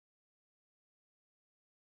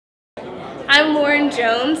I'm Lauren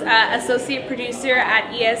Jones, associate producer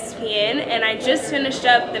at ESPN, and I just finished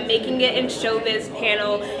up the Making It in Showbiz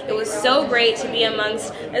panel. It was so great to be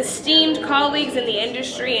amongst esteemed colleagues in the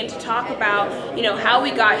industry and to talk about, how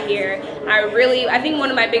we got here. I think one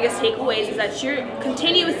of my biggest takeaways is that you're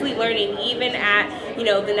continuously learning, even at,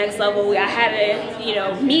 the next level. I had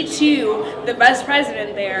to, meet the vice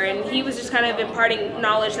president there, and he was just kind of imparting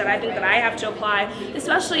knowledge that I think that I have to apply,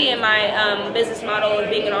 especially in my business model of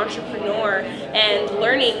being an entrepreneur, and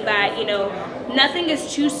learning that, nothing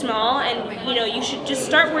is too small, and, you should just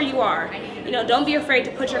start where you are. Don't be afraid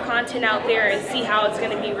to put your content out there and see how it's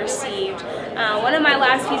going to be received. One of my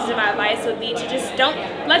last pieces of advice would be to just don't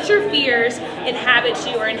let your fears inhabit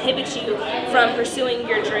you or inhibit you from pursuing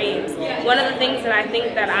your dreams. One of the things that I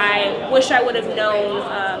think that I wish I would have known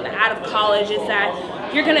out of college is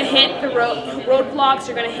that you're going to hit the roadblocks,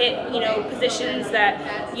 you're going to hit, positions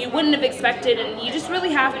that you wouldn't have expected, and you just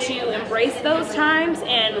really have to embrace those times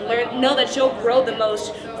and know that you'll grow the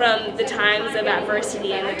most from the times of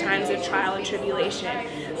adversity and the times of trial and tribulation.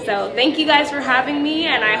 So thank you guys for having me,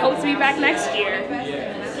 and I hope to be back next year.